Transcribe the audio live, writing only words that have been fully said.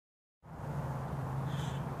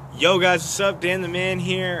Yo guys, what's up? Dan the Man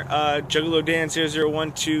here, Juggalo Dan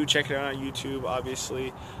 0012, check it out on YouTube,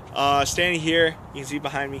 obviously. Standing here, you can see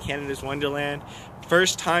behind me, Canada's Wonderland.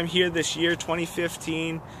 First time here this year,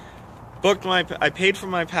 2015. I paid for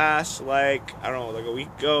my pass like a week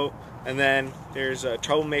ago, and then there's a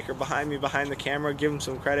troublemaker behind me, behind the camera, give him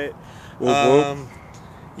some credit.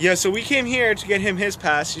 Yeah, so we came here to get him his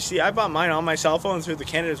pass. You see, I bought mine on my cell phone through the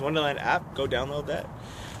Canada's Wonderland app. Go download that.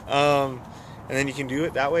 And then you can do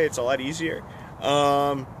it that way. It's a lot easier.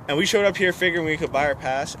 And we showed up here figuring we could buy our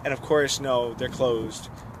pass. And of course, no, they're closed,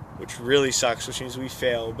 which really sucks, which means we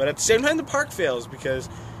fail. But at the same time, the park fails because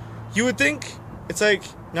you would think it's like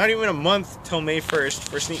not even a month till May 1st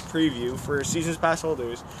for sneak preview for seasons pass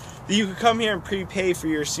holders that you could come here and prepay for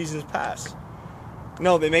your seasons pass.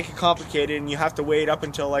 No, they make it complicated, and you have to wait up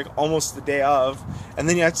until like almost the day of, and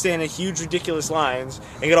then you have to stand in huge, ridiculous lines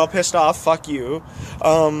and get all pissed off. Fuck you.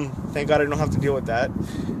 Thank God I don't have to deal with that.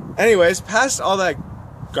 Anyways, past all that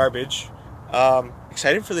garbage,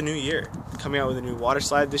 excited for the new year. Coming out with a new water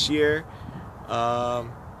slide this year.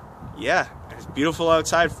 Yeah, it's beautiful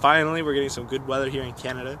outside. Finally, we're getting some good weather here in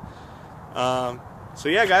Canada. So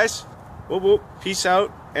yeah, guys, whoop whoop, peace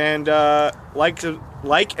out, and like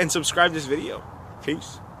and subscribe this video.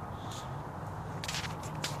 Peace.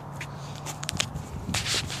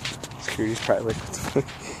 Security's probably like,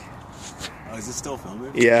 oh, is it still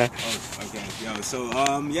filming? yeah. Oh, okay. Yo, so,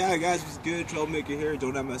 yeah, guys, it's good. Troublemaker here.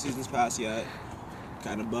 Don't have my season's pass yet.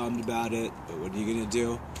 Kind of bummed about it, but what are you gonna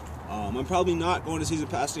do? I'm probably not going to season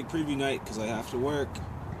pass sneak preview night because I have to work.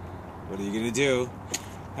 What are you gonna do?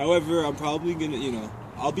 However, I'm probably gonna,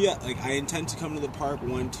 I'll be at, I intend to come to the park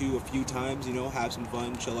a few times, have some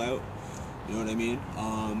fun, chill out. You know what I mean?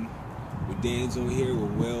 With Dan's over here,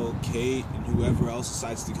 with Will, Kate, and whoever else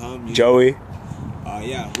decides to come. Joey.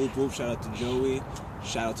 Yeah, whoop whoop, shout out to Joey.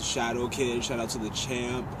 Shout out to Shadow Kid. Shout out to the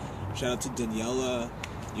Champ. Shout out to Daniela.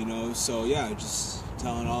 So yeah, just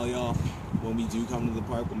telling all y'all when we do come to the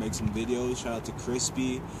park, we'll make some videos. Shout out to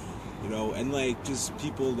Crispy. And just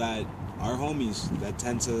people that are homies that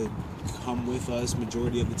tend to come with us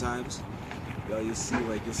majority of the times. You'll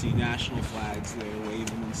see national flags there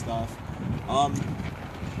waving and stuff.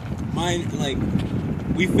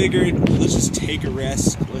 We figured, let's just take a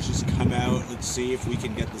risk. Let's just come out. Let's see if we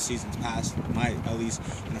can get the season's pass. At least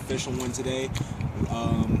an official one today.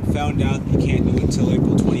 Found out you can't do it until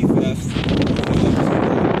April 25th.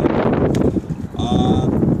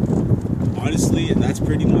 Honestly, that's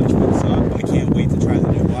pretty much what's up. I can't wait to try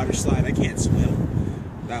the new water slide. I can't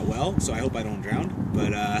swim that well, so I hope I don't drown.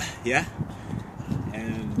 But yeah.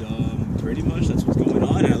 And pretty much that's what's going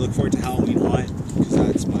on, and I look forward to Halloween Haunt because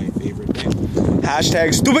that's my favorite thing.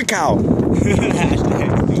 Hashtag stupid cow. Hashtag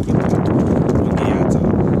stupid.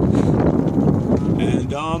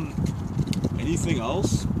 And anything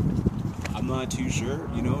else? I'm not too sure.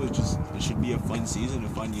 It should be a fun season, a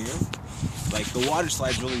fun year. The water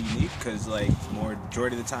slide's really unique because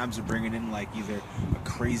majority of the times they're bringing in either a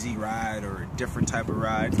crazy ride or a different type of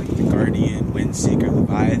ride, like the Guardian, Windseeker,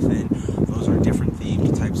 Leviathan. Those are different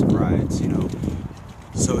themed types of rides,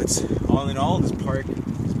 So it's all in all, this park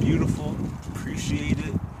is beautiful. Appreciate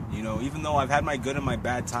it. Even though I've had my good and my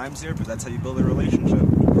bad times here, but that's how you build a relationship.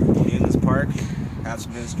 Be in this park, have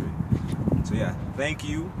some history. So yeah, thank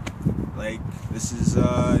you. This is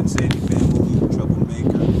Insanity Family,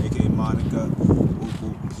 Troublemaker, aka Monica.